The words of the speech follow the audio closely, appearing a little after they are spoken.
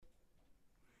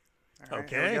All right,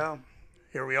 here we Okay, go.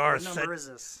 here we are. What number is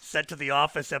this? Set to the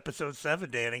Office, episode 7,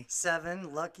 Danny.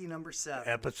 7, lucky number 7.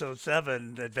 Episode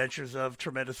 7, Adventures of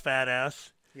Tremendous Fat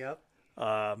Ass. Yep.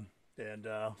 So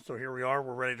here we are.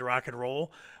 We're ready to rock and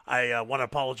roll. I want to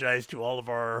apologize to all of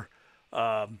our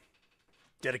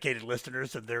dedicated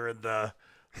listeners, and they're in the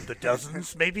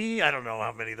dozens, maybe. I don't know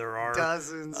how many there are.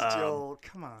 Dozens, Joel.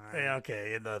 Come on. Yeah,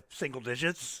 okay, in the single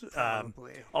digits.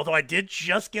 Probably. Although I did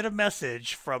just get a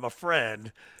message from a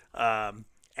friend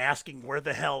asking where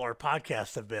the hell our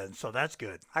podcasts have been, so that's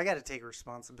good. I got to take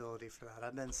responsibility for that.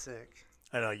 I've been sick.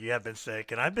 I know you have been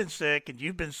sick, and I've been sick, and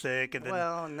you've been sick, and then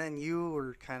And then you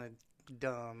were kind of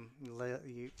dumb.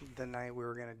 The night we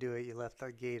were going to do it, you left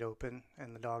the gate open,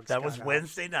 and the dogs that got was out.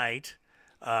 Wednesday night.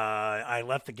 I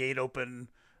left the gate open.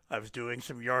 I was doing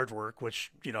some yard work,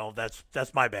 which,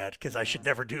 that's my bad because I should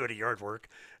never do any yard work.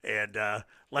 And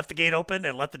left the gate open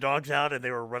and let the dogs out, and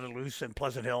they were running loose in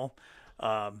Pleasant Hill.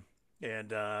 The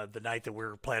night that we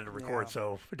were planning to record,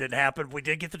 so it didn't happen. We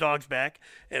did get the dogs back,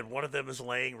 and one of them is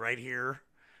laying right here.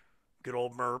 Good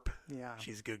old Merp. Yeah.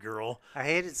 She's a good girl. I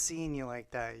hated seeing you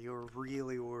like that. You were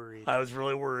really worried. I was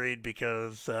really worried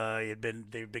because they'd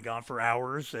been gone for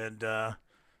hours, and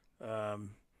and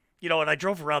I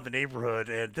drove around the neighborhood,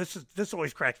 and this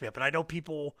always cracks me up. And I know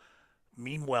people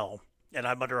mean well, and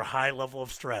I'm under a high level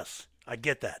of stress. I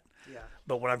get that. Yeah.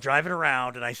 But when I'm driving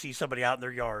around and I see somebody out in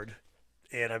their yard,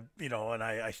 and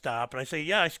I stop and I say,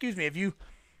 "Yeah, excuse me, have you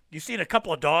seen a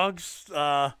couple of dogs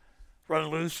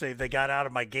running loose? They got out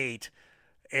of my gate,"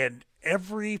 and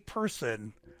every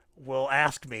person will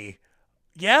ask me,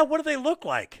 "Yeah, what do they look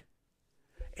like?"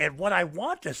 And what I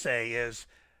want to say is,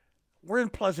 we're in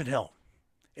Pleasant Hill.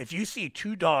 If you see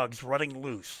 2 dogs running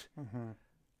loose,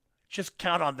 just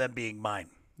count on them being mine.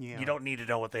 Yeah. You don't need to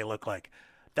know what they look like.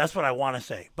 That's what I want to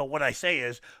say. But what I say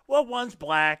is, well, one's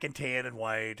black and tan and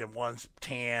white, and one's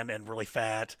tan and really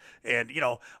fat. And,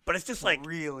 but it's just like,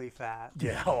 really fat.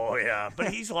 yeah, oh, yeah.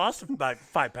 But he's lost about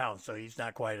 5 pounds, so he's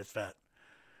not quite as fat.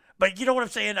 But you know what I'm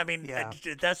saying? I mean, Yeah.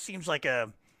 that seems like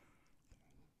I'm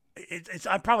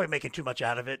probably making too much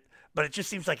out of it, but it just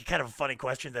seems like a kind of a funny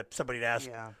question that somebody'd ask.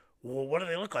 Yeah. Well, what do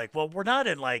they look like? Well, we're not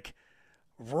in like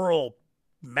rural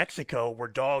Mexico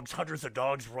where hundreds of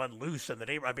dogs run loose in the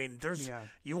neighborhood. I mean,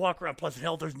 you walk around Pleasant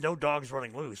Hill, there's no dogs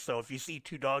running loose. So if you see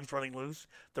 2 dogs running loose,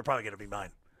 they're probably going to be mine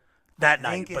that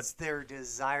night. I think it's their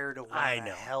desire to want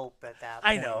to help at that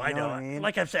point. I know. You know what I mean?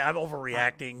 Like I'm saying, I'm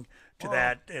overreacting to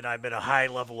that, and I'm at a high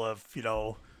level of,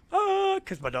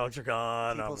 because my dogs are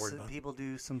gone. I'm worried about People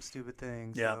do some stupid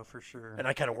things, Yeah. though, for sure. And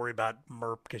I kind of worry about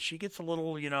Merp because she gets a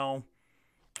little, little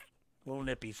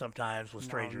nippy sometimes with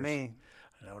strangers. Not me.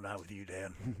 No, not with you,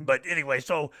 Dan. But anyway,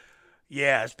 so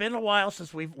yeah, it's been a while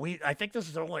since I think this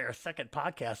is only our second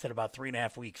podcast in about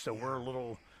 3.5 weeks, so we're a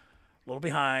little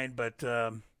behind, but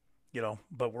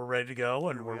but we're ready to go,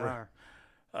 and We are.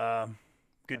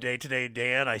 good day today,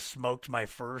 Dan. I smoked my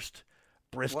first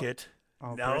brisket.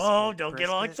 Oh, No, brisket, don't get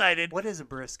all brisket? excited. What is a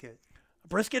brisket?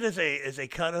 Brisket is a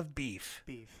cut of beef.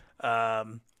 Beef.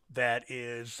 That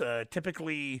is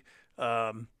typically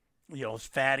it's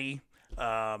fatty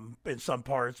in some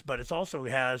parts, but it's also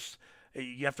you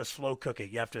have to slow cook it.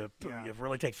 You have to it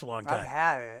really takes a long time. I've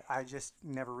had it. I just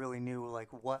never really knew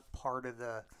what part of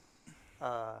the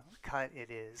cut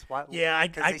it is. Why? Yeah,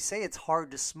 because they say it's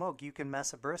hard to smoke. You can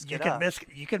mess a brisket up.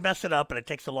 You can mess it up, and it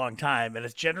takes a long time. And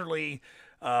it's generally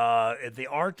the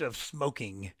art of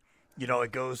smoking.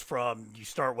 It goes from you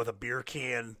start with a beer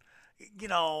can.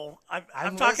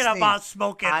 I'm talking listening. about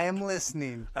smoking. I am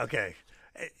listening. Okay.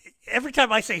 Every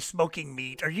time I say smoking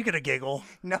meat, are you going to giggle?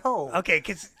 No. Okay,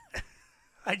 because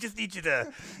I just need you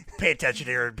to pay attention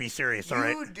here and be serious, all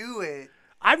right? You do it.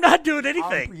 I'm not doing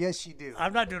anything. Yes, you do.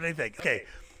 I'm not doing anything. Okay,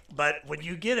 but when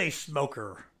you get a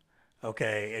smoker,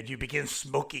 okay, and you begin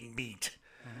smoking meat,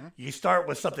 you start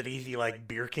with something easy like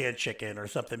beer can chicken or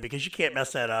something because you can't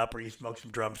mess that up, or you smoke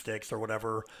some drumsticks or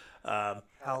whatever. How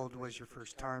old was your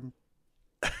first time?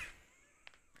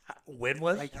 When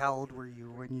was? Like, how old were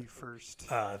you when you first?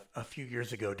 A few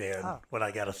years ago, Dan, Oh. when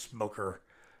I got a smoker.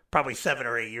 Probably 7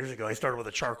 or 8 years ago, I started with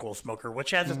a charcoal smoker,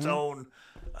 which has its own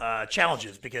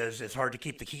challenges because it's hard to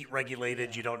keep the heat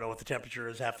regulated. You don't know what the temperature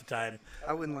is half the time.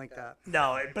 I wouldn't like that.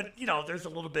 No, but there's a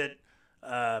little bit.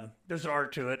 There's an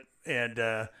art to it, and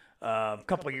a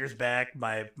couple of years back,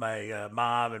 my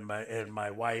mom and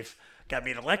my wife got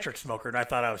me an electric smoker, and I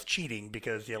thought I was cheating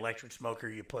because the electric smoker,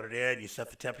 you put it in, you set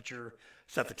the temperature,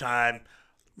 set the time.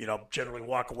 Generally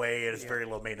walk away, and it's very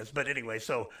low maintenance. But anyway,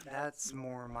 so That's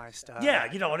more my style. yeah,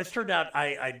 and it's turned out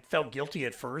I felt guilty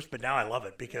at first, but now I love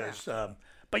it because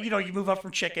But you move up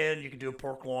from chicken. You can do a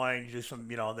pork loin. You do some,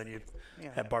 then you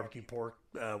Yeah. have barbecue pork,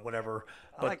 whatever.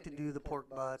 I But like to do the pork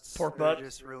butts. pork They're butt.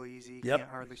 just real easy. You Yep. can't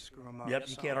hardly screw them up. Yep,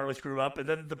 you so can't hardly screw 'em up. And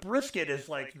then the brisket is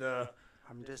like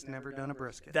I'm just never done a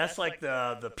brisket. that's like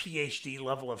the PhD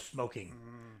level of smoking.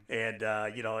 And,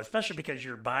 especially because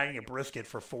you're buying a brisket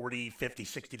for $40, $50,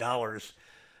 $60.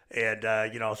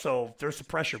 And, so there's some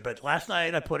pressure. But last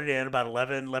night I put it in about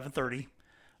 11:30.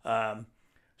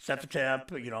 Set the temp,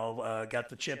 got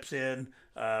the chips in,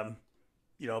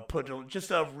 put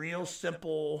just a real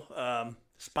simple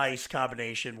spice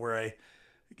combination where I,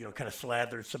 kind of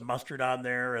slathered some mustard on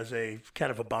there as a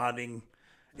kind of a bonding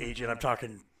agent. I'm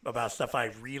talking about stuff I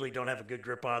really don't have a good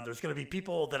grip on. There's going to be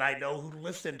people that I know who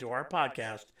listen to our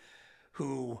podcast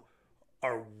who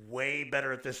are way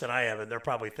better at this than I am, and they're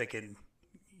probably thinking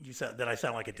that I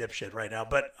sound like a dipshit right now.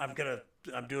 But I'm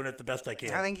doing it the best I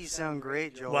can. I think you sound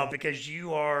great, Joel. Well, because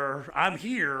I'm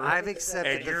here. I've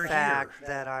accepted and the you're fact here.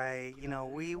 that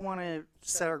we want to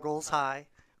set our goals high,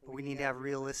 but we need to have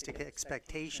realistic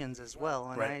expectations as well.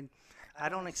 And Right. I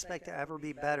don't expect to ever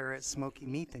be better at smoky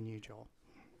meat than you, Joel.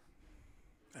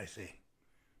 I see.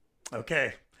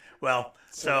 Okay. Well,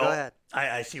 So go ahead.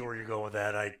 I see where you're going with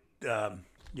that.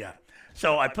 Yeah.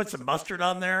 So I put some mustard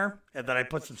on there, and then I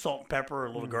put some salt and pepper,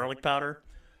 a little garlic powder.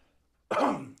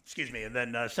 Excuse me, and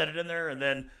then set it in there, and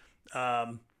then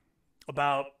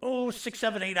about 6,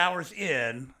 7, 8 hours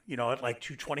in, at like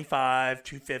 225,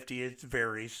 250, it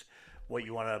varies what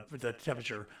you want the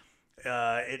temperature.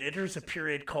 It enters a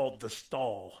period called the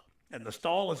stall, and the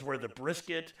stall is where the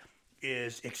brisket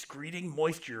is excreting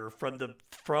moisture from the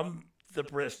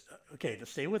brisket. Okay, to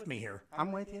stay with me here.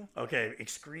 I'm with you. Okay,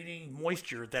 excreting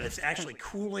moisture that is actually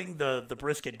cooling the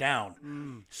brisket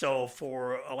down. So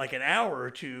for like an hour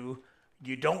or two,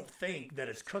 you don't think that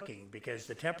it's cooking because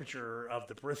the temperature of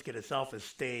the brisket itself is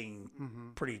staying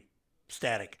pretty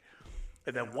static.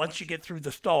 And then once you get through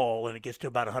the stall and it gets to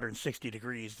about 160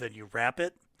 degrees, then you wrap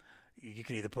it. You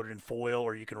can either put it in foil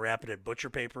or you can wrap it in butcher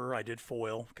paper. I did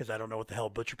foil because I don't know what the hell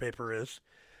butcher paper is.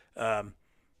 And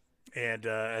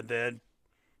then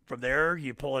from there,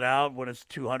 you pull it out when it's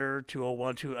 200,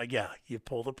 201, you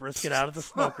pull the brisket out of the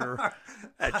smoker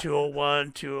at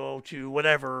 201, 202,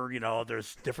 whatever,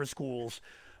 there's different schools.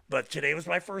 But today was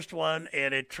my first one,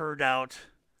 and it turned out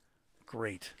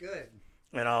great. Good.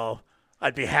 And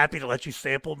I'd be happy to let you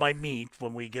sample my meat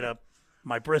when we get up,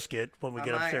 my brisket, when we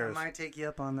get upstairs. I might take you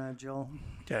up on that, Joel.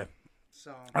 Okay.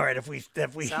 So All right, if we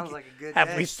sounds like a good have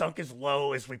day. we sunk as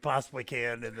low as we possibly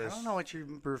can in I this. don't know what you're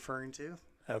referring to.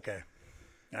 Okay.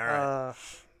 All right.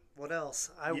 What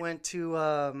else? I went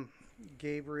to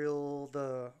Gabriel,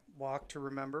 the Walk to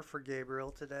Remember for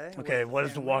Gabriel today. Okay, with what is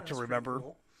the family. Walk to That's pretty Remember?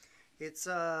 cool. It's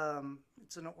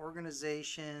an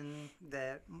organization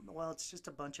that it's just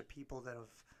a bunch of people that have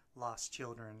lost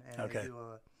children, and Okay. they do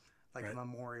a Right.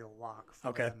 memorial walk for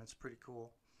Okay. them. It's pretty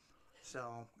cool.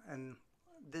 So, and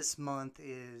this month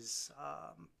is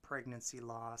pregnancy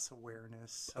loss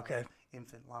awareness. Okay.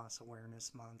 Infant loss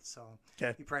awareness month. So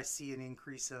Okay. you probably see an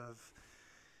increase of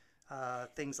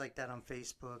things like that on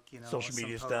Facebook. Social some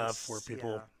media stuff posts, where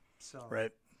people- yeah. So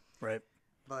Right.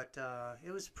 but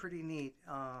it was pretty neat.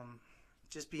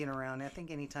 Just being around. I think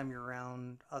anytime you're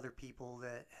around other people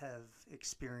that have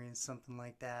experienced something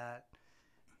like that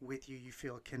with you, you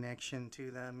feel a connection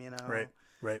to them.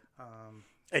 Right. Um,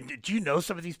 And do you know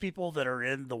some of these people that are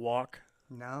in the walk?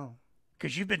 no.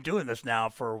 Because you've been doing this now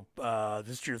for this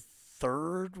is your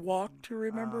third walk to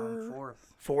remember,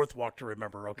 Fourth. Walk to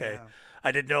Remember. Okay, Yeah.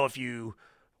 I didn't know if you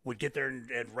would get there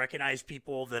and recognize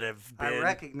people that have been. I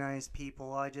recognize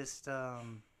people. I just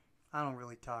I don't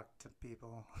really talk to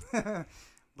people,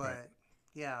 but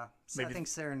yeah. So I Maybe- think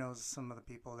Sarah knows some of the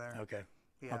people there. Okay.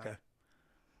 Yeah. Okay.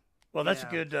 Well, that's Yeah.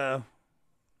 a good.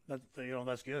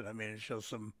 That's good. I mean, it shows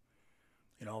some,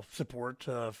 support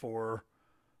for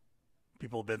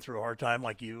people who've been through a hard time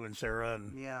like you and Sarah,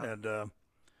 and Yeah. and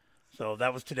so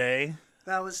that was today.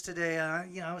 That was today.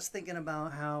 I was thinking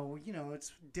about how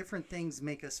it's different things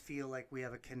make us feel like we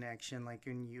have a connection. Like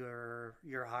when you're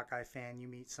a Hawkeye fan, you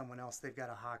meet someone else, they've got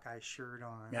a Hawkeye shirt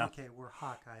on. Yeah. Okay, we're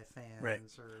Hawkeye fans. Right.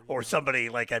 Or Or somebody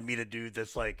like I meet a dude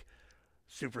that's like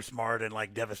super smart and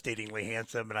like devastatingly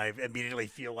handsome, and I immediately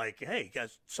feel like, hey,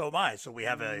 guys, so am I. So we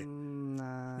have a I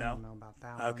No? don't know about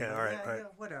that. Okay, one, but all right, yeah, all right. yeah,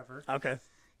 whatever. okay,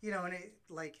 And it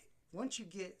once you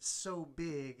get so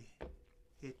big,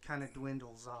 it kind of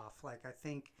dwindles off. Like I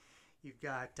think you've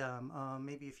got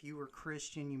maybe if you were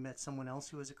Christian, you met someone else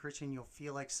who was a Christian, you'll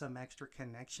feel like some extra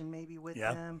connection maybe with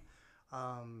Yeah. them.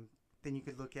 Then you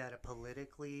could look at it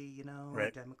politically,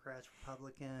 Right. Democrats,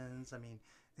 Republicans. I mean,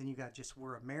 then you got just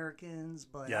we're Americans.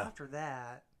 But Yeah. after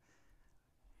that,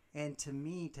 And to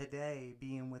me today,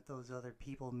 being with those other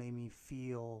people made me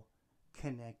feel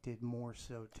connected more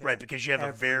so to Right, because you have a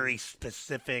every very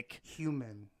specific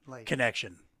human. Like,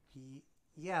 connection.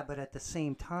 yeah, but at the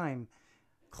same time,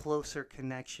 closer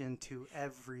connection to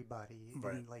everybody.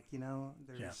 Right. And like, you know,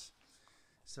 there's Yeah.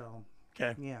 so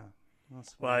Okay. yeah.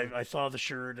 That's Well, what I saw the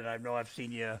shirt, and I know I've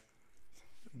seen you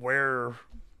wear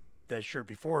that shirt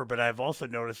before, but I've also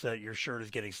noticed that your shirt is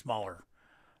getting smaller,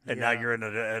 and now Yeah. you're in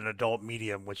an adult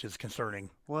medium, which is concerning.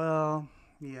 Well,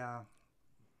 yeah.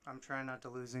 I'm trying not to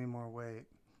lose any more weight.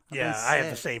 I've Yeah, been I have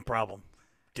the sick. same problem,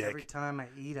 Every Dick. time I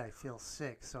eat, I feel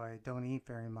sick, so I don't eat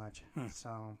very much. Hmm.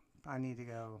 So I need to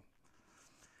go.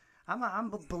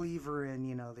 I'm a believer in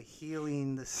the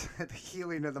healing the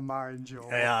healing of the mind, Joel.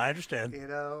 Yeah, I understand. You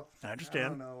know, I I understand.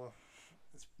 don't know.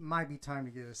 It might be time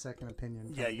to get a second opinion.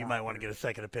 from Yeah, a you might want to doctor. get a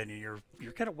second opinion.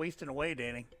 You're kind of wasting away,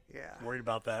 Danny. Yeah. Worried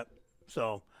about that.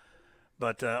 So,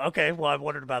 but okay. Well, I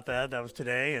wondered about that. That was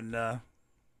today, and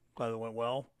glad it went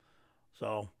well.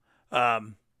 So,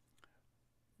 wanted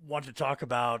to talk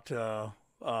about a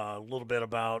little bit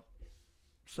about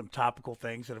some topical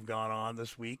things that have gone on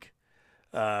this week.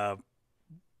 Uh,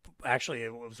 Actually,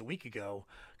 it was a week ago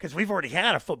because we've already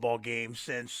had a football game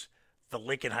since the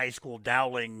Lincoln High School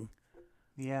Dowling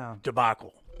Yeah.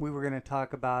 debacle. We were going to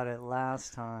talk about it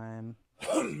last time.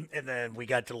 And then we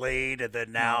got delayed, and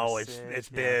then now was sick, it's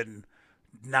yeah. been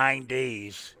 9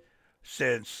 days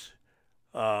since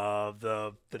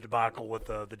the debacle with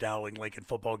the Dowling Lincoln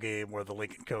football game where the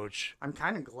Lincoln coach. I'm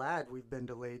kind of glad we've been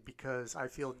delayed because I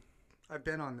feel I've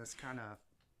been on this kind of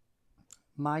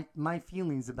my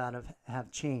feelings about it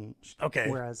have changed. Okay.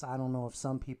 Whereas I don't know if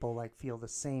some people like feel the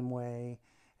same way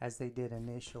as they did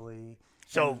initially.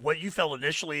 So what you felt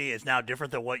initially is now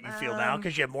different than what you feel now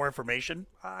because you have more information.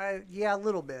 Yeah, a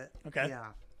little bit. Okay. Yeah.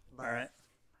 But, All right.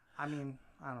 I mean,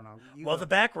 I don't know. Well, the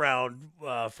background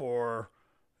for,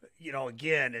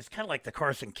 again, it's kind of like the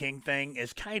Carson King thing.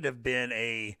 It's kind of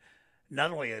been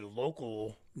not only a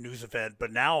local news event,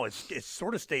 but now it's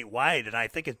sort of statewide, and I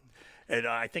think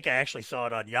I actually saw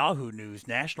it on Yahoo News,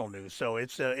 national news. So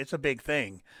it's a big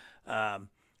thing.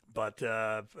 But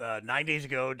 9 days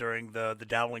ago, during the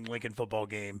Dowling Lincoln football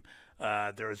game,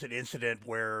 there was an incident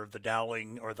where the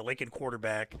Dowling or the Lincoln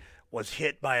quarterback was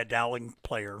hit by a Dowling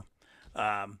player.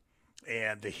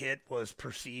 And the hit was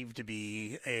perceived to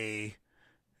be an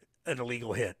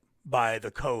illegal hit by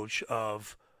the coach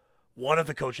of one of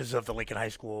the coaches of the Lincoln High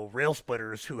School Rail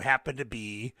Splitters, who happened to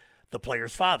be the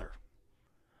player's father.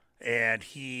 And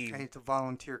it's a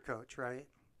volunteer coach, right?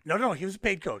 No, he was a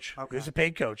paid coach. Okay. He was a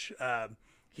paid coach.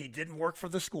 He didn't work for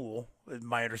the school, in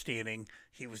my understanding.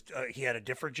 He had a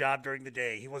different job during the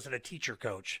day. He wasn't a teacher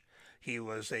coach. He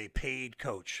was a paid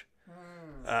coach.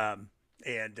 And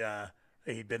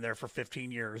he'd been there for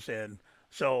 15 years. And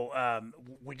so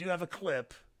we do have a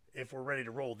clip if we're ready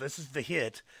to roll. This is the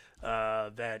hit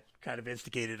that kind of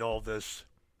instigated all this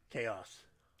chaos.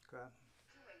 Okay.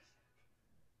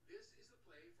 This is the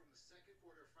play from the second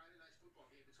quarter of Friday night's football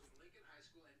game between Lincoln High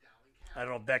School and Dowling County. I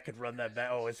don't know if Beck could run that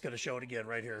back. Oh, it's going to show it again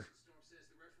right here. Storm says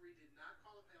the referee did not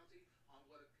call a penalty on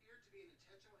what appeared to be an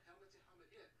intentional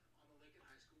helmet-to-helmet hit on the Lincoln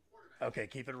High School quarterback. Okay,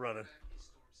 keep it running. Quarterback is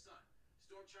Storm's son.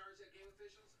 Storm charged at game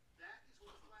officials. That is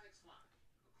when the flags fly.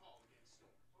 A call against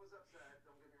Storm. I was upset,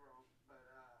 don't get me wrong, but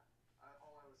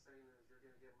all I was saying is you're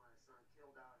going to get my son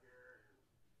killed out here, and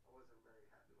I wasn't very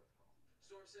happy with the call.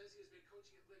 Storm says he has been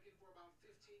coaching at Lincoln for about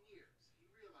 15 years. He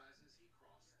realizes he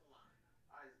crossed the line.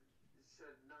 I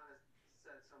should not have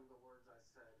said some of the words I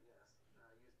said, yes.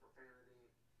 Used profanity.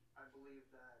 I believe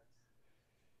that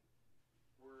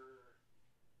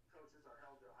coaches are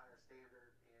held to a higher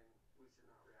standard, and we should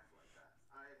not react like that.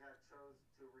 I have chose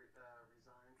to resign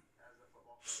as a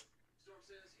football coach. Storm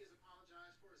says he has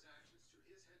apologized for his actions to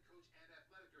his head coach and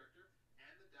athletic director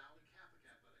and the Dowling Catholic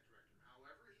athletic director.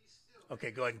 However, he's still Okay,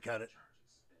 go ahead and cut it.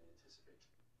 charges.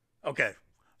 Okay,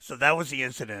 so that was the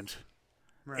incident.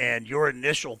 Right. And your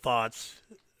initial thoughts,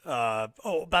 about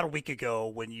a week ago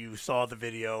when you saw the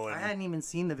video. I And hadn't even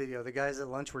seen the video. The guys at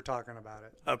lunch were talking about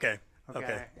it. okay.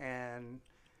 And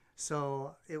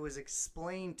so it was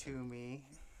explained to me.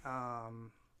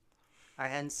 I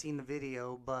hadn't seen the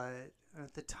video, but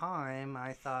at the time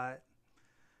I thought,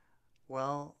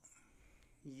 well,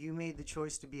 you made the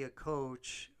choice to be a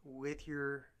coach with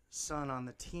your son on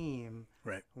the team.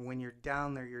 Right. When you're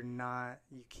down there,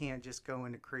 you can't just go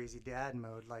into crazy dad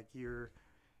mode. Like you're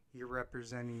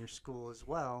representing your school as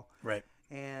well. Right.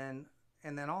 And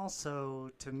then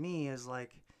also to me is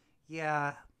like,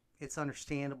 yeah, it's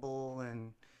understandable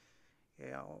and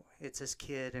it's his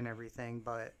kid and everything,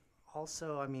 but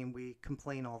also, I mean, we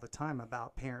complain all the time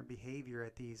about parent behavior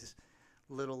at these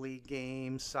little league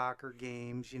games, soccer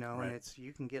games, and Right.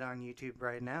 you can get on YouTube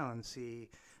right now and see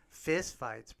fist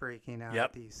fights breaking out Yep.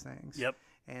 at these things. Yep.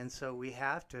 And so we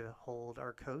have to hold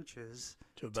our coaches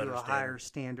To a to better a higher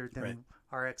standard than Right.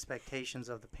 our expectations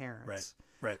of the parents.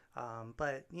 Right.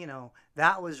 But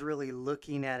that was really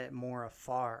looking at it more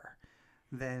afar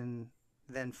than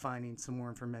finding some more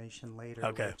information later,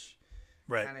 Okay. which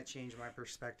Right. kind of changed my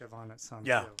perspective on it some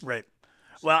Yeah. too. Right.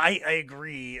 Well, I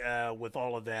agree with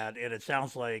all of that, and it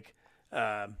sounds like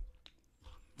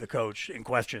the coach in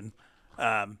question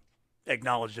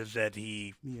acknowledges that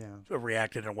he Yeah.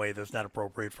 reacted in a way that's not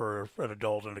appropriate for an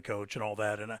adult and a coach and all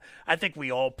that. And I think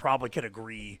we all probably can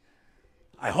agree,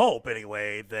 I hope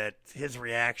anyway, that his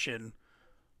reaction,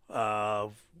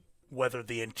 whether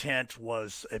the intent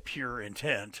was a pure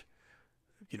intent,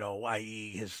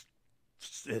 i.e.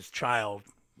 his child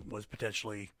was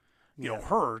potentially,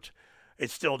 hurt,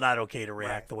 it's still not okay to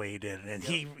react Right. the way he did. And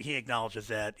he acknowledges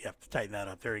that. You have to tighten that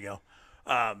up. There you go.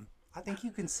 I think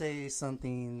you can say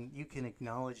something, you can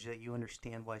acknowledge that you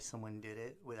understand why someone did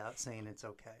it without saying it's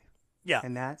okay. Yeah.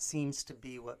 And that seems to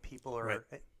be what people are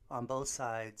Right. on both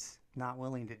sides not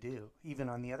willing to do. Even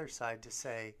on the other side to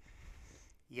say,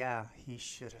 yeah, he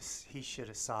should have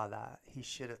saw that. He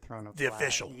should have thrown a The flag.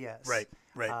 official. Yes. Right.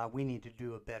 Right. We need to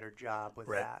do a better job with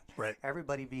Right. that. Right.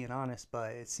 Everybody being honest,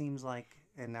 but it seems like,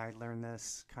 and I learned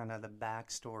this kind of the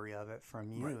backstory of it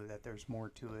from you, that there's more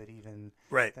to it even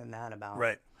Right. than that about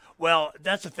Right. Well,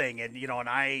 that's the thing, and and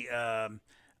I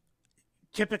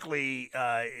typically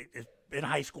in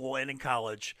high school and in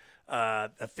college,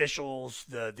 officials,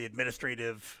 the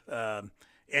administrative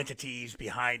entities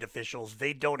behind officials,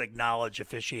 they don't acknowledge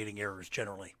officiating errors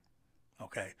generally.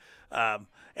 Okay, and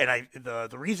the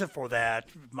reason for that,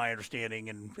 my understanding,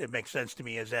 and it makes sense to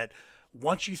me, is that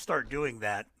once you start doing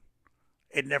that,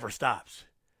 it never stops,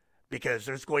 because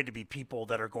there's going to be people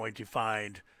that are going to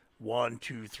find 1,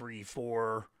 2, 3,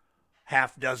 4,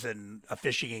 half dozen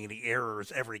officiating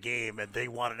errors every game, and they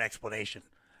want an explanation.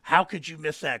 How could you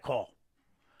miss that call?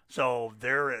 So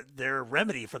their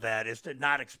remedy for that is to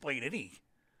not explain any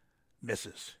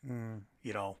misses.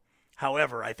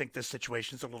 However, I think this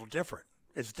situation is a little different.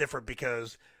 It's different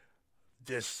because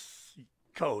this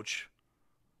coach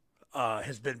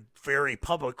has been very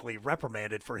publicly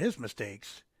reprimanded for his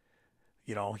mistakes.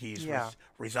 He's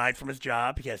resigned from his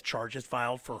job. He has charges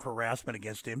filed for harassment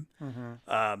against him.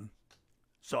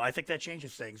 So I think that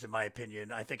changes things, in my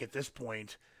opinion. I think at this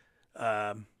point,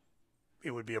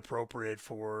 it would be appropriate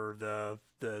for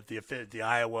the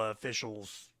Iowa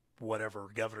officials, whatever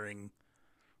governing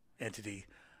entity,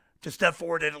 to step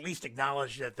forward and at least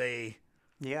acknowledge that they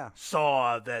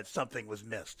saw that something was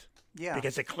missed. Yeah.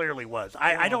 Because it clearly was.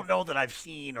 I don't know that I've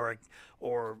seen or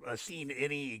seen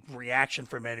any reaction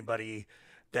from anybody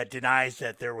that denies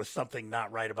that there was something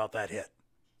not right about that hit.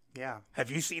 Yeah. Have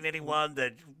you seen anyone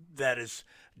that is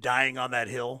dying on that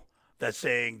hill that's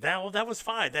saying that was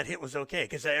fine, that hit was okay?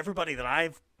 Because everybody that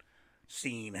I've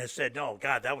seen has said, no,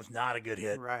 God, that was not a good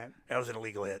hit. Right. That was an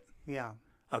illegal hit. Yeah.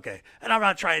 Okay, and I'm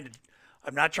not trying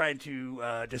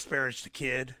to disparage the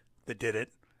kid that did it.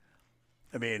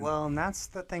 I mean, Well, and that's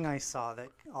the thing I saw that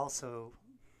also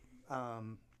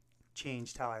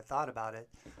changed how I thought about it.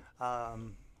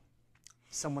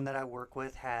 Someone that I work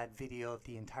with had video of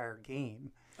the entire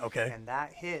game. okay, And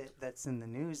that hit that's in the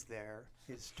news there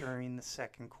is during the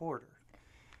second quarter.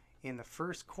 In the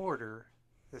first quarter,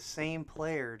 the same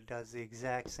player does the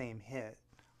exact same hit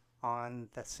on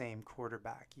the same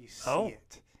quarterback. You see Oh.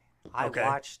 it. I Okay.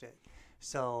 watched it.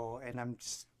 So, and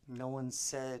no one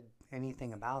said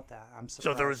anything about that. I'm surprised.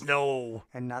 so there was no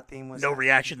and nothing was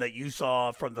reaction that you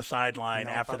saw from the sideline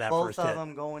no, after but that both first of hit.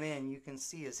 them going in, you can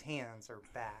see his hands are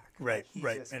back. Right, He's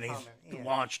right, just and he's coming in.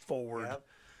 launched forward. Yep.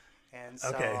 And so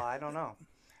Okay. I don't know.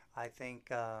 I think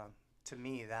to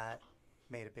me that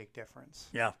made a big difference.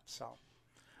 Yeah. So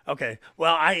Okay.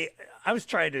 Well, I was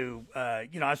trying to I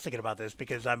was thinking about this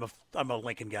because I'm a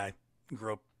Lincoln guy.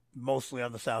 Grew up mostly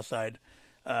on the South Side,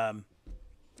 and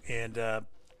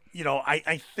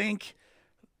I think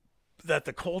that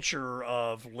the culture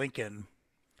of Lincoln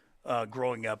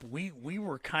growing up, we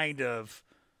were kind of,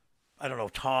 I don't know,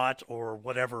 taught or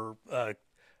whatever,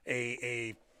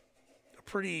 a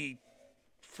pretty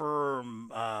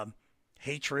firm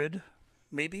hatred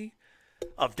maybe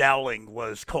of Dowling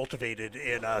was cultivated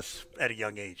in us at a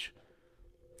young age.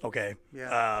 Okay.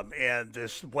 Yeah. And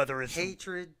this, whether it's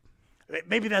hatred.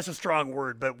 maybe that's a strong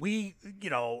word, but we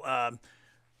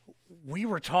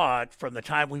were taught from the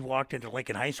time we walked into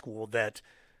Lincoln High School that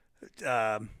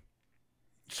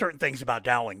certain things about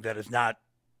Dowling that is not,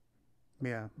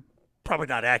 Yeah. probably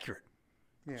not accurate.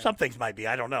 Yeah. Some things might be,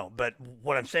 I don't know. But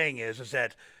what I'm saying is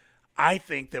that I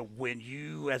think that when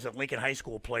you, as a Lincoln High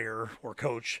School player or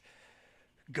coach,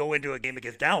 go into a game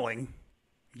against Dowling,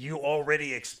 you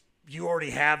already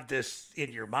have this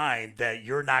in your mind that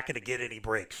you're not going to get any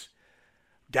breaks.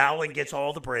 Dowling gets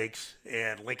all the breaks,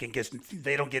 and Lincoln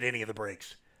they don't get any of the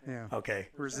breaks. Yeah. Okay.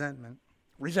 Resentment.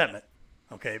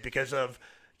 Okay, because of,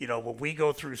 when we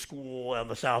go through school on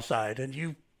the south side, and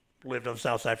you lived on the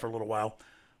south side for a little while,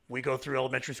 we go through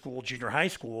elementary school, junior high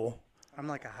school. I'm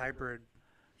like a hybrid.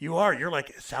 You are. You're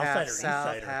like south Half side or east south,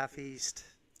 side. half east.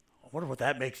 I wonder what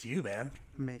that makes you, man.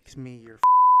 Makes me your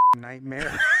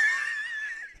nightmare.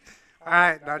 All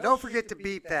right, now don't forget to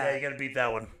beep Yeah, that. you got to beat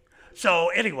that one. So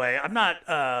anyway, I'm not.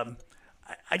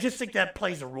 I just think that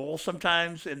plays a role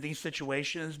sometimes in these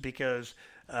situations because,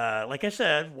 like I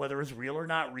said, whether it's real or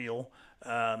not real,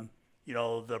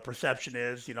 the perception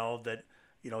is, that,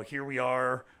 here we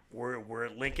are, we're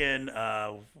at Lincoln,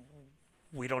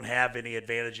 we don't have any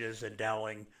advantages in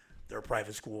Dowling. They're a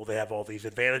private school. They have all these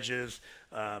advantages.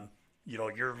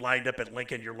 You're lined up at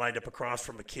Lincoln. You're lined up across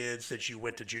from the kids that you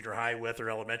went to junior high with or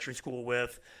elementary school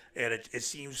with, and it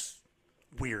seems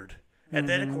weird. And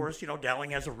then, of course,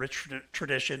 Dowling has a rich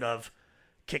tradition of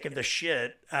kicking the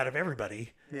shit out of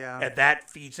everybody. Yeah. And that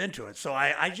feeds into it. So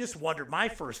I just wondered, my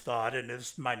first thought, and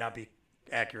this might not be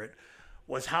accurate,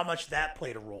 was how much that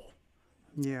played a role.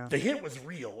 Yeah. The hit was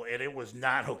real, and it was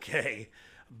not okay.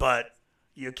 But,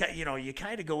 you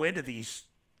kind of go into these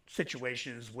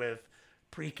situations with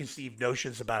preconceived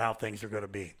notions about how things are going to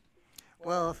be.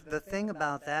 Well, the thing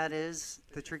about that is,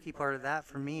 the tricky part of that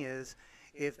for me is,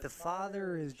 if the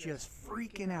father is just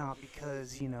freaking out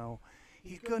because,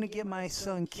 he's going to get my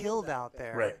son killed out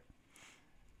there. Right.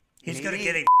 He's going to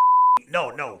get a...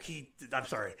 No, I'm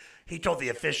sorry. He told the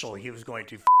official he was going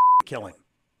to kill him.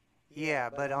 Yeah,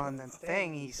 but on the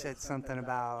thing, he said something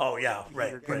about... Oh, yeah,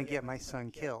 right. You're going to get my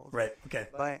son killed. Right, okay.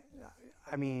 But,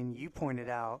 I mean, you pointed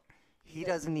out, he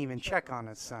doesn't even check on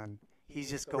his son. He's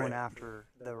just going after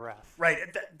the ref. Right.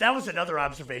 That was another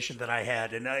observation that I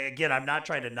had. And again, I'm not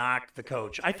trying to knock the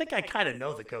coach. I think I kind of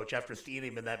know the coach after seeing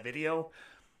him in that video.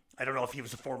 I don't know if he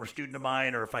was a former student of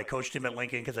mine or if I coached him at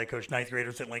Lincoln because I coached ninth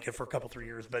graders at Lincoln for a couple, 3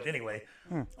 years. But anyway,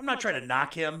 I'm not trying to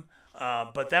knock him.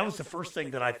 But that was the first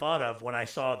thing that I thought of when I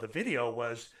saw the video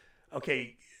was,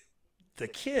 okay, the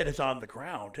kid is on the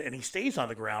ground and he stays on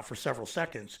the ground for several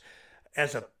seconds.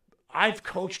 I've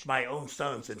coached my own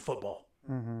sons in football.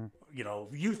 Mm-hmm.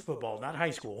 Youth football, not high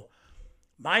school.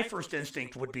 My first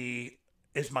instinct would be,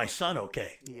 is my son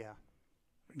okay? Yeah.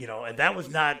 And that was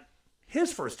not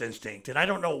his first instinct. And I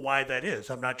don't know why that is.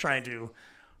 I'm not trying to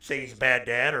say he's a bad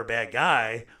dad or a bad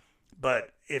guy,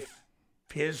 but if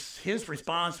his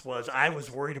response was, I was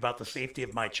worried about the safety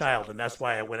of my child, and that's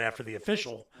why I went after the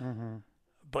official. Mm-hmm.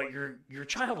 But your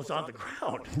child was on the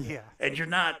ground. Yeah. And you're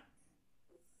not...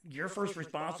 Your first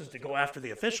response is to go after the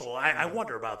official. I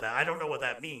wonder about that. I don't know what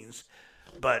that means,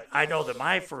 but I know that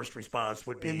my first response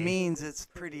would be... It means it's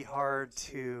pretty hard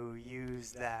to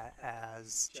use that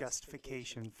as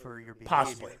justification for your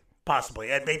behavior. Possibly.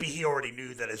 And maybe he already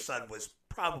knew that his son was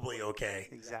probably okay.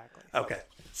 Exactly. Okay.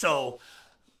 So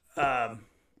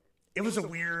it was a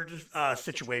weird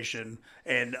situation,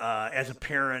 and as a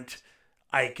parent,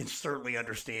 I can certainly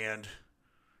understand...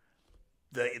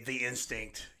 The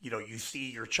instinct, you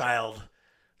see your child,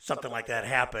 something like that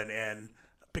happen. And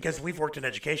because we've worked in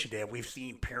education, Dan, we've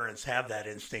seen parents have that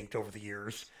instinct over the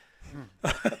years,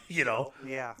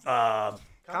 Yeah.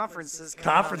 Conferences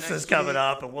coming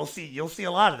up, and you'll see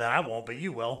a lot of that. I won't, but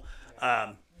you will.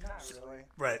 Not really.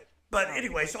 Right. But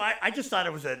anyway, so I just thought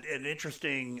it was an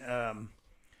interesting, and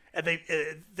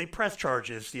they press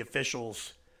charges, the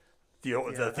officials,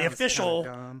 the official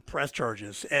press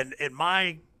charges. And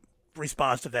my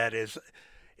response to that is,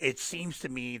 it seems to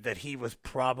me that he was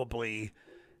probably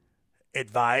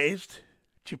advised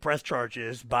to press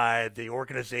charges by the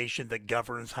organization that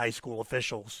governs high school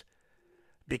officials,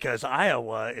 because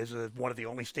Iowa is one of the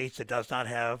only states that does not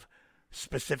have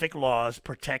specific laws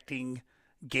protecting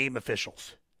game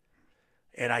officials.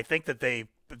 And I think that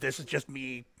this is just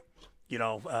me,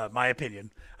 my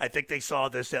opinion. I think they saw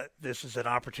this as an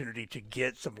opportunity to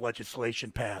get some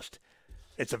legislation passed.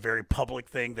 It's a very public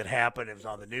thing that happened. It was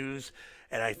on the news.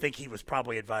 And I think he was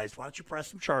probably advised, why don't you press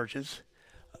some charges?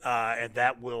 And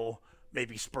that will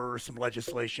maybe spur some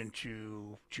legislation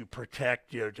to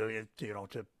protect,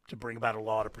 to bring about a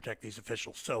law to protect these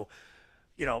officials. So,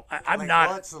 I'm not.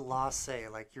 What's the law say?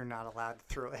 Like you're not allowed to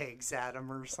throw eggs at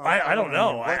them or something? I don't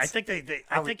know. I I think I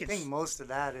think most of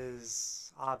that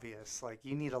is obvious. Like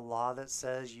you need a law that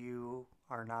says you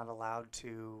are not allowed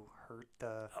to hurt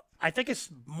the. I think it's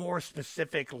more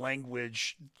specific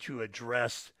language to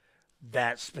address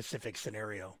that specific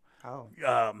scenario. Oh.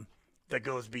 that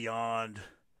goes beyond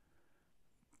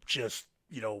just,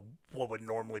 what would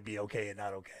normally be okay and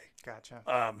not okay. Gotcha.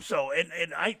 So,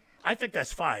 and I think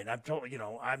that's fine. I'm totally,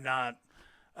 I'm not,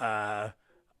 but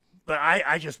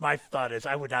I just, my thought is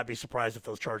I would not be surprised if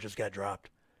those charges got dropped.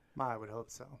 I would hope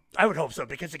so. I would hope so,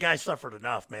 because the guy suffered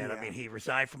enough, man. Yeah. I mean, he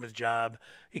resigned from his job.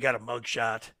 He got a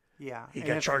mugshot. Yeah. He and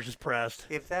got if, charges pressed.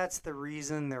 if that's the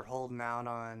reason they're holding out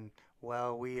on,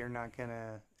 well, we are not going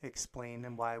to explain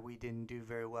them why we didn't do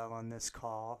very well on this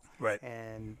call. Right.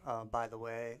 And by the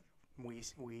way,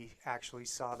 we actually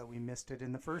saw that we missed it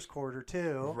in the first quarter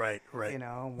too. Right. We're Right.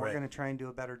 going to try and do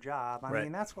a better job. I Right.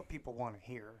 mean, that's what people want to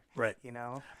hear. Right.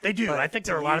 They do. But I think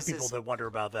there to are a lot of use people this- that wonder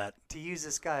about that. To use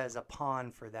this guy as a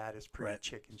pawn for that is pretty Right.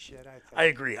 chicken shit, I think. I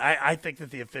agree. I think that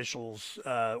the officials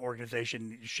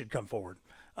organization should come forward.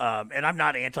 And I'm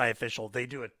not anti-official. They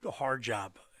do a hard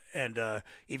job. And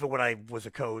even when I was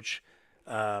a coach,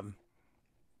 I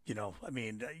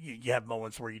mean, you have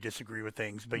moments where you disagree with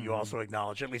things, but you also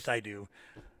acknowledge, at least I do,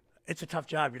 it's a tough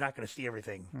job. You're not going to see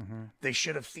everything. They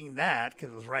should have seen that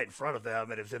because it was right in front of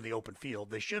them and it was in the open field.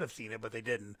 They should have seen it, but they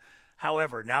didn't.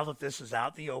 However, now that this is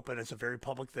out in the open, it's a very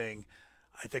public thing.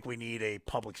 I think we need a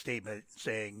public statement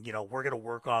saying, we're going to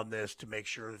work on this to make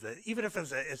sure that, even if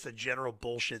it's a general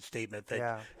bullshit statement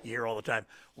that you hear all the time,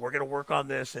 we're going to work on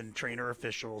this and train our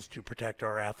officials to protect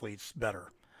our athletes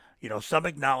better. Some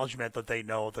acknowledgement that they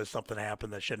know that something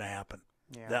happened that shouldn't happen.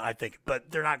 Yeah. That I think, but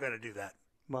they're not going to do that.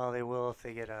 Well, they will if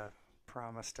they get a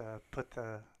promise to put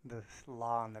the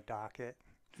law on the docket.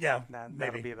 Yeah, That'll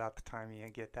maybe. be about the time you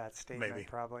get that statement, Maybe.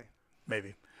 probably.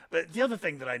 Maybe. But the other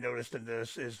thing that I noticed in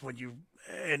this is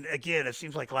and again, it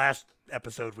seems like last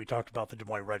episode we talked about the Des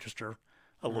Moines Register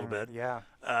a little bit. Yeah.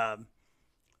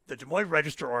 The Des Moines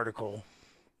Register article,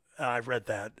 I read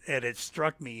that, and it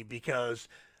struck me because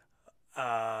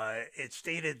it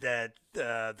stated that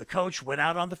the coach went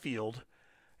out on the field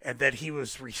and that he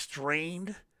was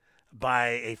restrained by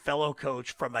a fellow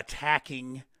coach from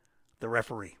attacking the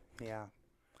referee. Yeah.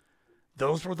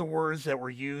 Those were the words that were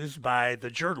used by the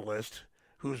journalist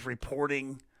who's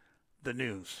reporting the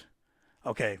news.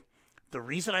 Okay. The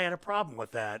reason I had a problem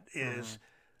with that is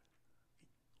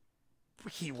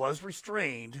he was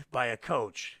restrained by a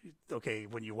coach. Okay,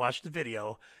 when you watch the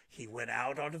video, he went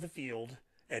out onto the field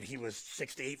and he was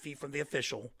 6 to 8 feet from the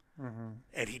official,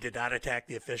 and he did not attack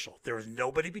the official. There was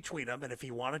nobody between them, and if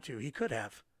he wanted to, he could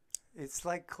have. It's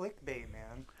like clickbait,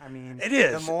 man. I mean, It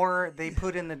is. The more they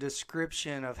put in the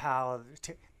description of how,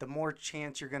 the more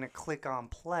chance you're going to click on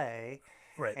play.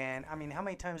 Right. And I mean, how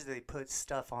many times do they put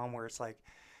stuff on where it's like,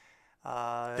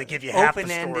 they give you half the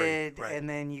open-ended, story. Right. and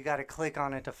then you got to click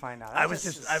on it to find out. I was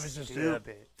just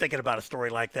thinking about a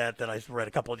story like that I read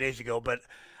a couple of days ago, but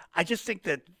I just think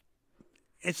that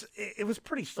it was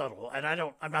pretty subtle, and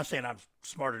I'm not saying I'm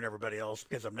smarter than everybody else,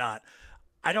 because I'm not.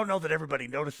 I don't know that everybody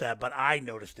noticed that, but I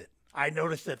noticed it. I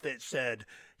noticed that it said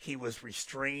he was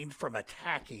restrained from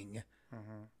attacking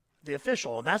the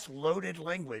official, and that's loaded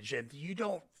language, and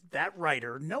that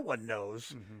writer, no one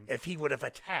knows if he would have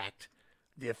attacked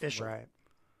the official. Right.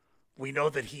 We know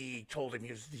that he told him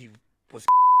he was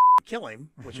kill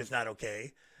him, which is not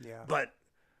okay. Yeah. But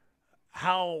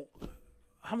how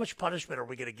much punishment are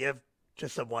we going to give to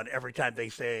someone every time they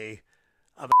say,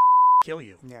 "I'm kill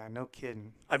you"? Yeah, no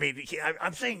kidding. I mean,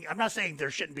 I'm not saying there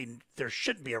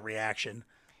shouldn't be a reaction,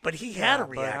 but he had a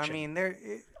reaction. But, I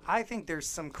mean, I think there's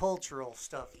some cultural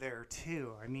stuff there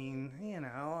too. I mean,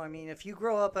 if you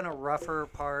grow up in a rougher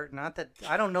part, not that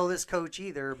I don't know this coach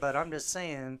either, but I'm just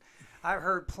saying, I've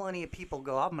heard plenty of people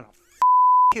go, "I'm gonna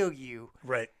kill you,"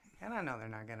 Right. and I know they're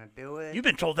not gonna do it. You've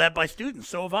been told that by students,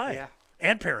 so have I. Yeah.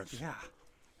 And parents. Yeah.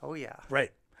 Oh yeah.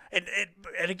 Right. And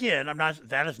again,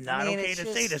 that is not okay it's to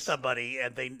say to just- somebody,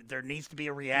 and there needs to be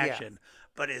a reaction.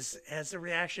 But has the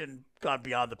reaction gone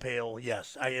beyond the pale?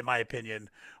 Yes, in my opinion,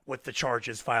 with the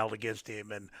charges filed against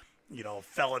him and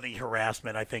felony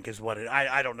harassment, I think is what it.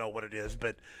 I don't know what it is,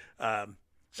 but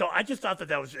so I just thought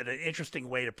that was an interesting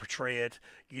way to portray it.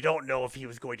 You don't know if he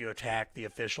was going to attack the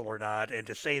official or not, and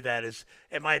to say that is,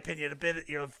 in my opinion, a bit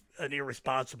an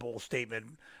irresponsible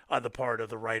statement on the part of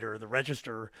the writer of the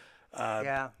Register.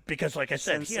 Because like I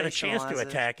said, he had a chance to Sensationalize it.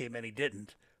 attack him and he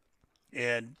didn't.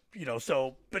 And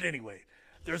but anyway,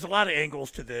 there's a lot of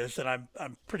angles to this, and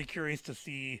I'm pretty curious to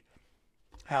see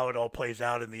how it all plays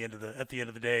out at the end of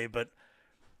the day. But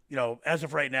as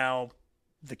of right now,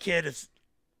 the kid is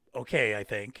okay, I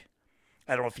think.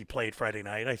 I don't know if he played Friday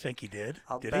night. I think he did.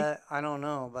 I don't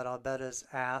know, but I'll bet his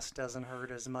ass doesn't hurt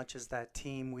as much as that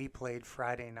team we played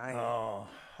Friday night. Oh,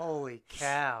 Holy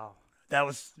cow. what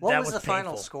was What was the the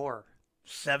final painful. score?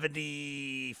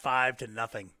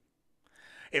 75-0.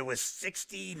 It was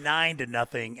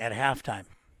 69-0 at halftime.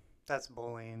 That's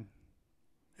bullying.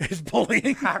 It's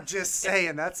bullying. I'm just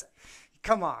saying,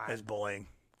 come on. It's bullying.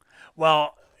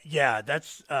 Well, yeah,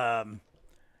 that's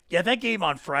that game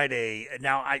on Friday.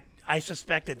 Now, I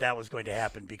suspected that was going to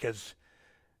happen because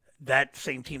that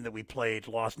same team that we played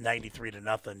lost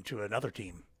 93-0 to another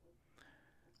team.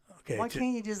 Okay, Why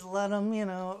can't you just let them,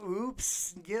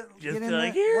 oops, get in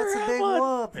like, there? "Here, What's a have big fun."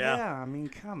 whoop? Yeah. Yeah, I mean,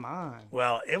 come on.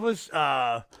 Well, it was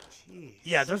Jeez.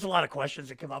 yeah, there's a lot of questions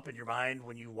that come up in your mind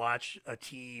when you watch a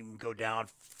team go down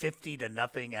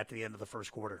 50-0 at the end of the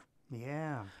first quarter.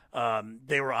 Yeah.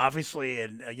 They were obviously,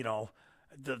 and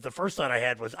the first thought I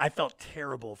had was I felt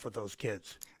terrible for those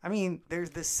kids. I mean, they're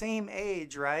the same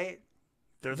age, right?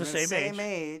 They're the They're same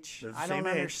age. They're the I same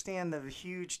don't age. understand the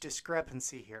huge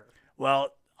discrepancy here.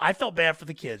 Well, I felt bad for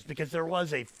the kids because there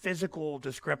was a physical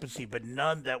discrepancy, but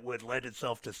none that would lend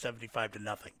itself to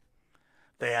 75-0.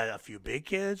 They had a few big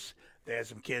kids. They had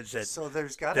some kids So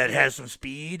there's got to that be has some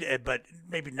speed, but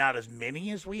maybe not as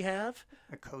many as we have.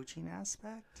 a coaching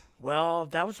aspect. Well,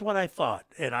 that was what I thought,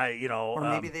 and Or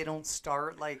maybe they don't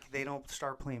start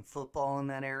playing football in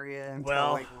that area until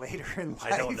Well, later in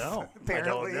life. I don't know.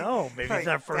 Apparently. I don't know. Maybe it's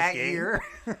our first that game. year.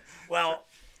 Well,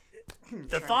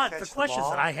 the catch the questions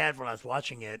ball. that I had when I was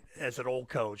watching it as an old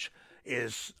coach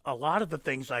is a lot of the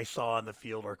things I saw on the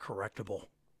field are correctable.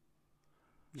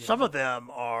 Some of them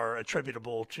are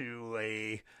attributable to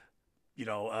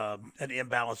an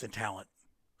imbalance in talent.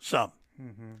 Some,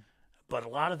 but a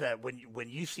lot of that when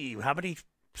you see how many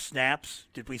snaps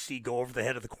did we see go over the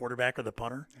head of the quarterback or the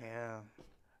punter? Yeah.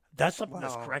 That's something Well,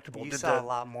 that's correctable. You saw a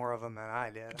lot more of them than I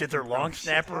did. Did their long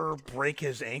snapper break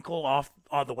his ankle off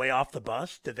on the way off the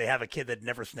bus? Did they have a kid that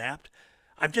never snapped?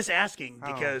 I'm just asking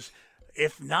because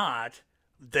if not,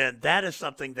 then that is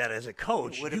something that as a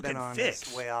coach would you have been can on fix.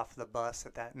 his way off the bus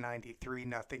at that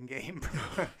 93-0 game.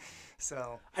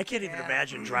 So I can't even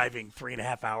imagine driving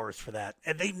 3.5 hours for that.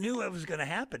 And they knew it was going to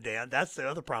happen, Dan. That's the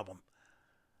other problem.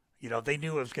 They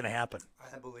knew it was going to happen.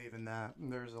 I believe in that.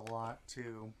 There's a lot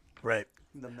to Right.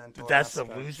 the mental. That's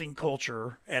aspect. the losing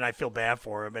culture, and I feel bad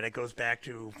for him. And it goes back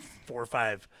to 4 or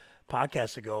 5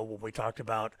 podcasts ago when we talked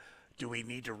about do we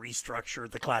need to restructure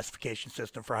the classification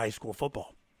system for high school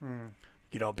football?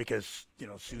 Because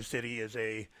Sioux City is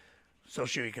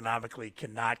socioeconomically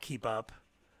cannot keep up.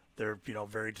 They're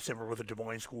very similar with the Des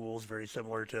Moines schools, very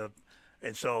similar to,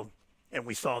 and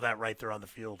we saw that right there on the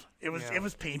field. It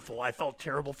was painful. I felt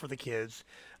terrible for the kids.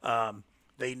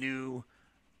 They knew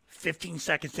 15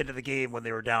 seconds into the game when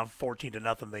they were down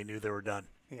 14-0, they knew they were done.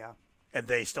 Yeah. And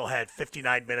they still had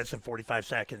 59 minutes and 45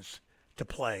 seconds to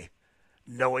play,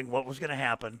 knowing what was going to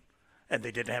happen, and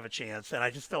they didn't have a chance. And I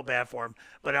just felt bad for them.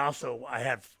 But also, I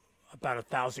have about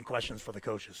 1,000 questions for the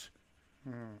coaches.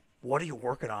 What are you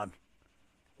working on?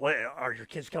 What are your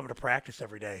kids coming to practice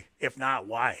every day? If not,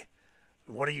 why?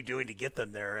 What are you doing to get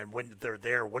them there? And when they're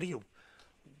there,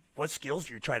 what skills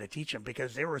are you trying to teach them?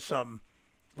 Because there were some.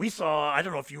 We saw, I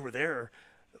don't know if you were there,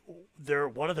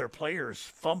 one of their players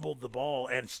fumbled the ball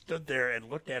and stood there and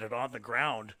looked at it on the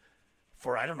ground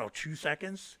for, 2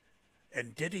 seconds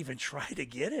and didn't even try to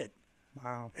get it.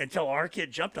 Wow. Until our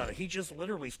kid jumped on it. He just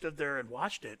literally stood there and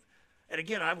watched it. And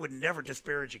again, I would never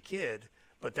disparage a kid,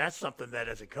 but that's something that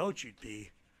as a coach you'd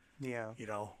be, Yeah.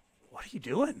 what are you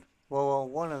doing? Well,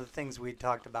 one of the things we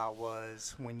talked about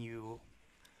was when you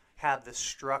have the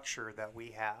structure that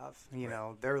we have,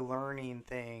 they're learning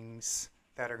things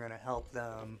that are going to help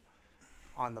them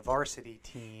on the varsity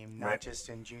team, not just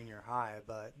in junior high,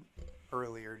 but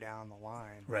earlier down the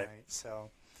line. Right. So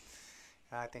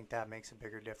I think that makes a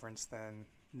bigger difference than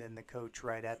the coach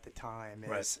right at the time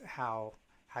is how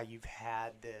you've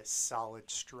had this solid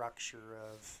structure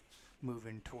of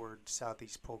moving toward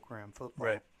Southeast Program football.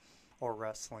 Right. Or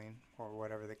wrestling, or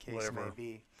whatever the case may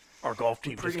be. Our golf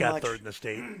team just pretty got much- third in the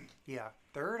state. Yeah,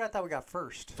 third? I thought we got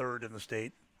first. Third in the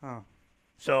state. Oh.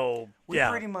 So, We yeah.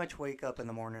 pretty much wake up in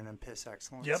the morning and piss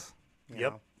excellence. Yep. you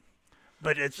Yep. know.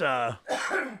 But it's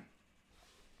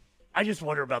I just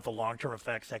wonder about the long-term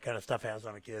effects that kind of stuff has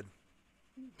on a kid.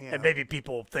 Yeah. And maybe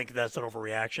people think that's an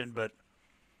overreaction, but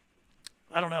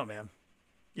I don't know, man.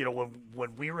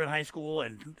 When we were in high school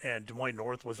and Des Moines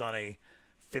North was on a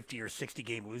 50 or 60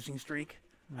 game losing streak,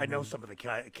 I know some of the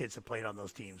kids that played on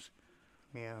those teams.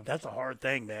 Yeah. That's a hard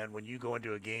thing, man, when you go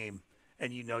into a game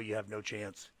and you know you have no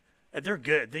chance. And they're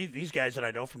good. These guys that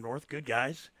I know from North, good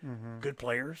guys, good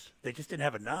players. They just didn't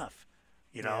have enough,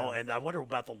 Yeah. And I wonder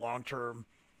about the long-term,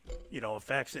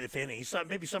 effects, if any.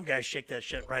 Maybe some guys shake that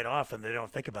shit right off and they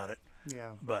don't think about it.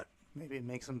 Yeah. But Maybe it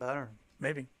makes them better.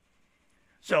 maybe.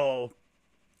 So,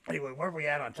 anyway, where are we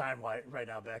at on time right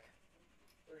now, Beck?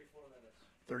 34 minutes.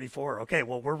 34. Okay,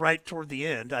 well, we're right toward the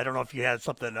end. I don't know if you had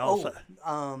something else.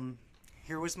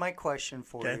 Here was my question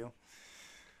for Okay. you.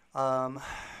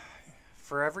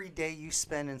 For every day you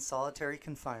spend in solitary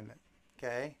confinement,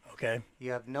 okay, Okay.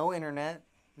 you have no internet,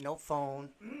 no phone.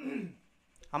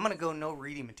 I'm going to go no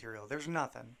reading material. There's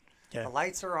nothing. Okay. The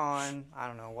lights are on, I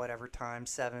don't know, whatever time,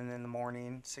 7 in the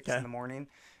morning, 6 Okay. in the morning.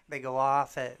 They go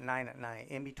off at 9 at night.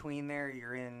 In between there,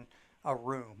 you're in a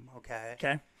room, okay?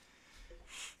 Okay.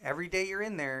 Every day you're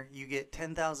in there, you get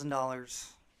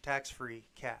 $10,000 tax-free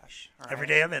cash. all Every right?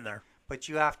 day I'm in there. But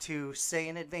you have to say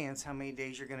in advance how many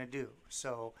days you're going to do.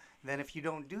 So then if you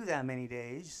don't do that many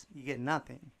days, you get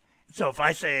nothing. So if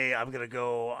I say I'm going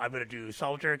to do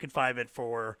solitary confinement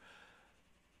for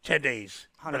 10 days,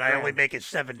 100 but I only grand. make it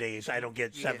 7 days, I don't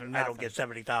get You get seven. I don't nothing. get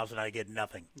 70,000. I get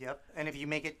nothing. Yep. And if you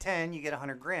make it 10, you get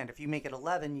 100 grand. If you make it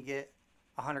 11, you get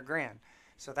 100 grand.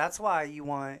 So that's why you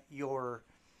want your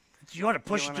So you want to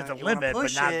push You it to wanna- the you wanna limit, but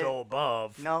push not it. go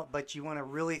above. no, but you want to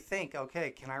really think, okay,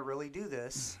 can I really do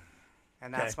this?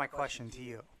 And that's Okay. my question to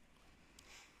you.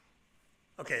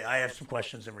 Okay, I have some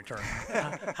questions in return.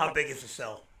 How big is the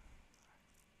cell?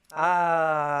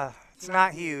 It's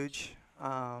not huge.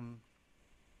 I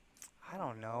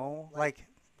don't know, like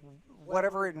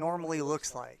whatever it normally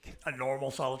looks like. A normal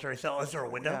solitary cell? Is there a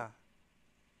window? Yeah.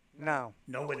 No.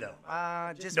 No window.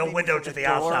 Just No maybe window for to the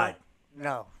door. outside.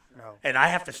 No. And I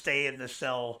have to stay in this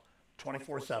cell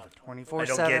 24/7.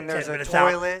 24/7. There's a out.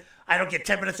 toilet. I don't get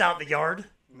 10 minutes out in the yard.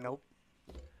 Nope.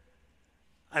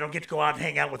 I don't get to go out and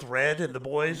hang out with Red and the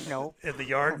boys Nope. in the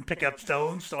yard and pick up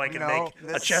stones so I can No, make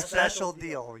this a is chess set. special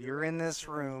deal. You're in this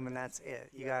room and that's it.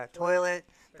 You got a toilet.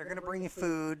 They're gonna bring you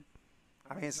food.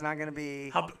 I mean, it's not gonna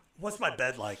be. What's my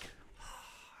bed like?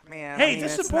 Man, Hey, I mean,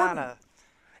 this is it's not important.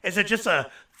 Is it just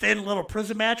a thin little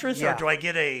prison mattress, Yeah. or do I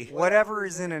get a? whatever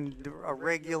is in a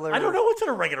regular. I don't know what's in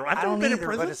a regular. I've I never don't been either, in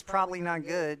prison. but it's probably not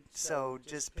good. So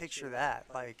just picture that.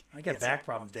 Like I got it's back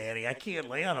problems, Danny. I can't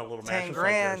lay on a little 10 mattress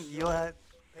grand. like this. You'll have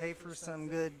to pay for some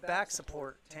good back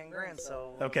support. 10 grand.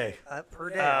 So Okay. per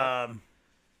day.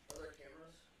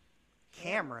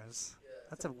 Cameras.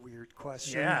 That's a weird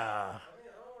question. Yeah.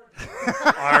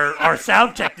 our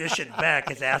sound technician Beck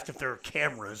has asked if there are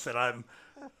cameras, and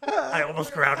I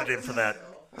almost grounded him for that.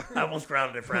 I almost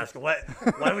grounded him for asking.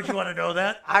 Why would you want to know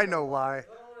that? I know why.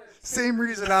 Same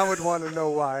reason I would want to know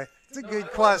why. It's a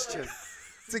good question.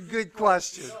 It's a good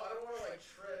question. I don't want to like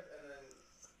trip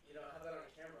and then have that on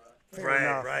camera. Fair Right,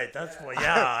 enough. right. That's what.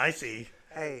 Yeah, I see.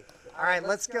 Hey, all right,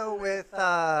 let's go with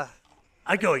I'd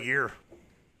go a year.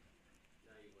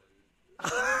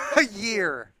 a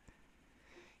year.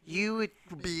 You would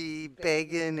be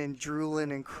begging and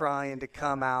drooling and crying to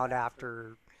come out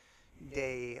after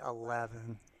day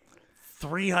 11.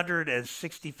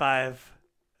 365.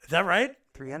 Is that right?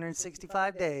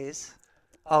 365 days.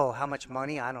 Oh, how much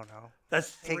money? I don't know.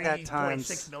 That's Take that times-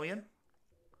 3.6 million.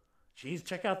 Jeez,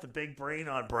 check out the big brain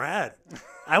on Brad.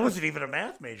 I wasn't even a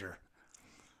math major.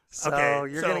 So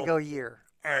Okay, you're going so- to go year.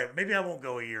 All right, maybe I won't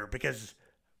go a year because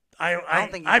I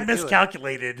don't think you I could do it.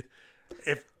 miscalculated.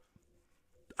 If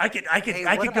I could Hey,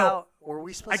 I what could go. about, were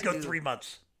we supposed I'd go to do 3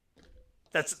 months.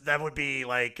 That would be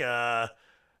like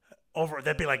over.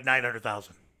 That'd be like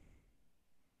 900,000.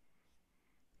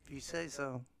 If you say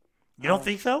so. You don't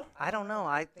think so? I don't know.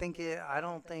 I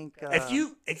don't think.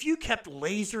 If you kept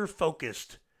laser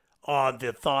focused on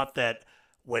the thought that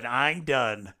when I'm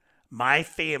done, my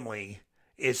family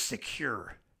is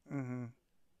secure,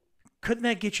 couldn't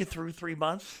that get you through 3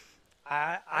 months?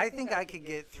 I think I could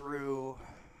get through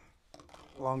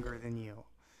longer than you.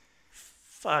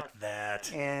 Fuck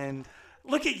that. And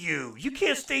Look at you. You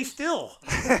can't stay still.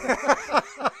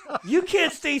 You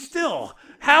can't stay still.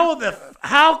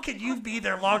 How can you be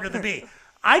there longer than me?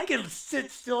 I can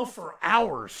sit still for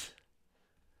hours.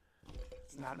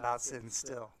 it's not about sitting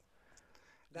still.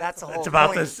 That's a whole It's about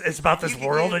point. this. It's about this You can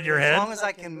world get- in your As long head. as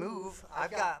I can move, I've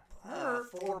got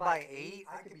 4x8.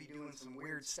 I could be doing some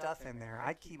weird stuff in there.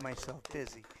 I keep myself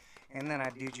busy, and then I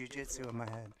do jujitsu in my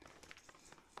head.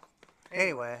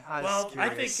 Anyway, I was Well, I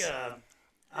curious.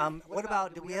 think What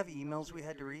about? Do we have emails we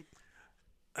had to read?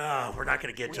 we're not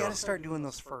going to get We to got them. to start doing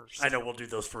those first. I know we'll do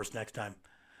those first next time,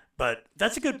 but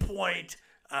that's a good point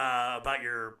about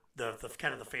the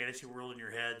kind of the fantasy world in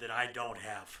your head that I don't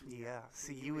have. Yeah.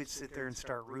 See, you would sit there and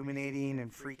start ruminating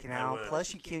and freaking I out. would.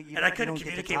 Plus, you can't. You And I don't- you couldn't don't get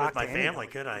to communicate with talk my to family, anybody.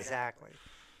 could I? Exactly.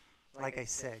 Like I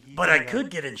said. But I could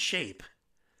get in shape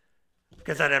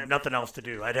because I'd have nothing else to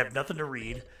do. I'd have nothing to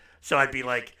read, so I'd be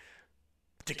like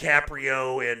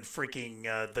DiCaprio in freaking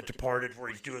The Departed, where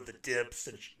he's doing the dips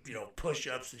and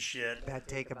push-ups and shit. That'd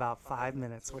take about 5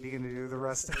 minutes. What are you going to do the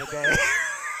rest of the day?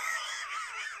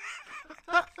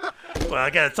 Well, I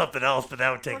got something else, but that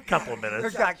would take a couple of We've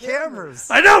minutes. got cameras.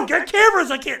 I know, get cameras.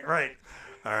 I can't. Right.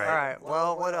 All right. All right.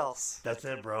 Well, what else? That's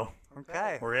it, bro.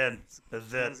 Okay. We're in. That's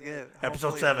it. That's good. Episode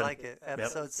Hopefully you 7. like it.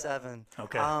 Episode 7.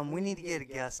 Okay. We need to get a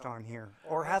guest on here,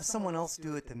 or have someone else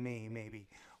do it than me. Maybe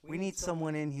we need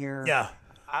someone in here. Yeah.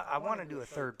 I want to do a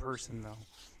third person though.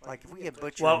 Like if we get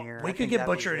Butcher Well, in here, we I could think get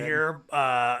that'd be Butcher in good. here.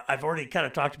 I've already kind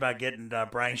of talked about getting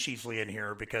Brian Sheasley in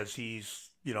here because he's,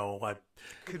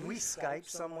 Could we Skype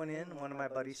someone in? One of my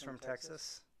buddies from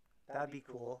Texas. That'd be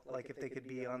cool. Like if they could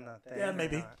be on the thing. Yeah, or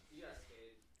maybe. not.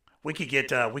 we could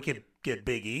get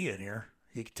Big E in here.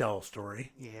 He could tell a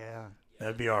story. Yeah,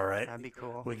 That'd be all right. that'd be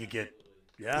cool. We could get,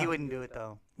 yeah, He wouldn't do it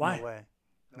though. Why? No way.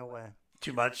 No way.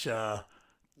 too much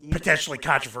potentially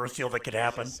controversial that could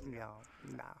happen. No,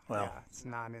 nah. Well. yeah, it's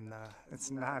not in the.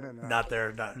 It's not in the. Not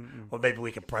there. Not. Well, maybe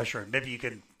we can pressure him. Maybe you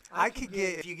can. I could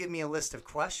get if you give me a list of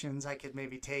questions, I could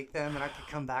maybe take them and I could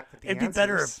come back with the It'd be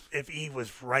better answers. if E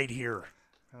was right here.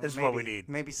 This is Maybe, what we need.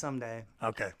 Maybe someday.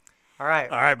 Okay. All right.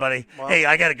 All right, buddy. Well- Hey,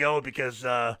 I got to go because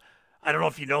I don't know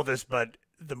if you know this, but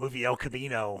the movie El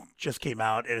Camino just came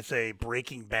out, and it's a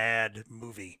Breaking Bad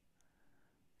movie.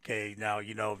 Okay, now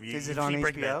you know. Is it you've on seen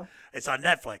Breaking Bad. HBO? It's on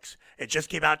Netflix. It just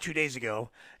came out 2 days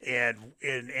ago, and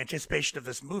in anticipation of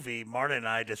this movie, Marta and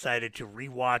I decided to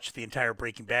rewatch the entire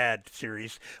Breaking Bad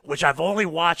series, which I've only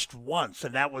watched once,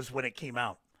 and that was when it came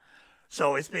out.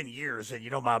 So it's been years, and you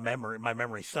know my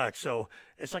memory sucks. So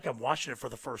it's like I'm watching it for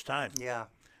the first time. Yeah.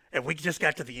 And we just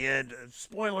got to the end.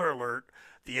 Spoiler alert: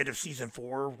 the end of season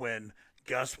 4 when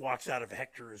Gus walks out of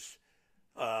Hector's.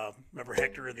 Remember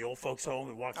Hector in the old folks' home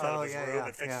and walks out Oh, of his yeah, room yeah,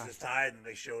 and fixes yeah. his tie, and then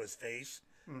they show his face.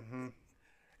 Mm-hmm.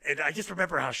 And I just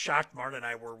remember how shocked Marta and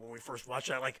I were when we first watched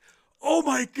that. Like, oh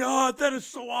my God, that is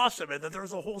so awesome! And then there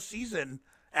was a whole season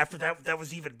after that that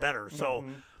was even better. So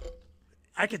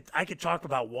I could talk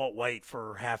about Walt White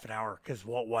for half an hour because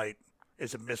Walt White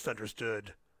is a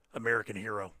misunderstood American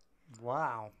hero.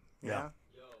 Wow. Yeah.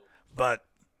 But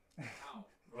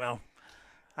well.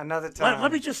 Another time.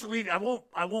 Let me just leave. I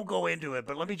won't go into it,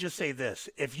 but let me just say this: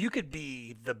 if you could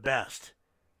be the best,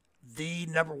 the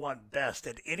number one best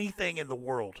at anything in the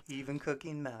world, Even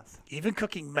cooking meth. even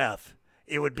cooking meth,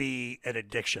 it would be an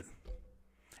addiction.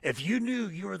 If you knew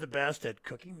you were the best at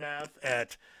cooking meth,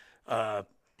 at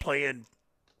playing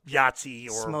Yahtzee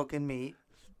or Smoking meat,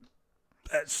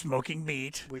 at smoking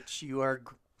meat, which you are.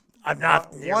 I'm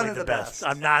not One nearly of the the best. best.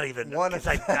 I'm not even One of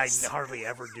because the I best. hardly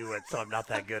ever do it, so I'm not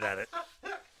that good at it.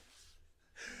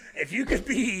 If you could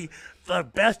be the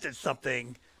best at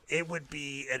something, it would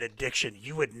be an addiction.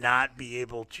 You would not be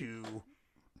able to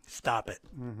stop it,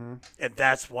 and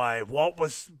that's why Walt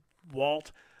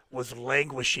was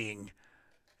languishing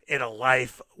in a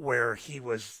life where he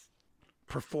was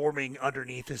performing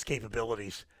underneath his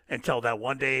capabilities until that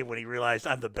one day when he realized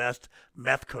I'm the best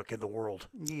meth cook in the world.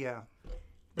 Yeah.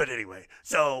 But anyway,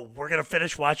 so we're gonna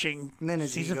finish watching And then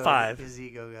his season ego, 5. His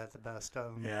ego got the best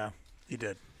of him. Yeah, he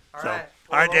did. All So, right.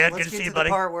 all right, Dad. Let's Good to get see you, the buddy.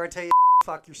 part where I tell you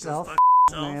fuck yourself. Fuck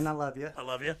yourself. Man, I love you. I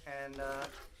love you. And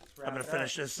I'm gonna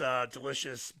finish this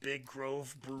delicious Big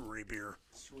Grove Brewery beer.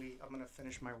 Sweet. I'm gonna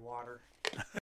finish my water.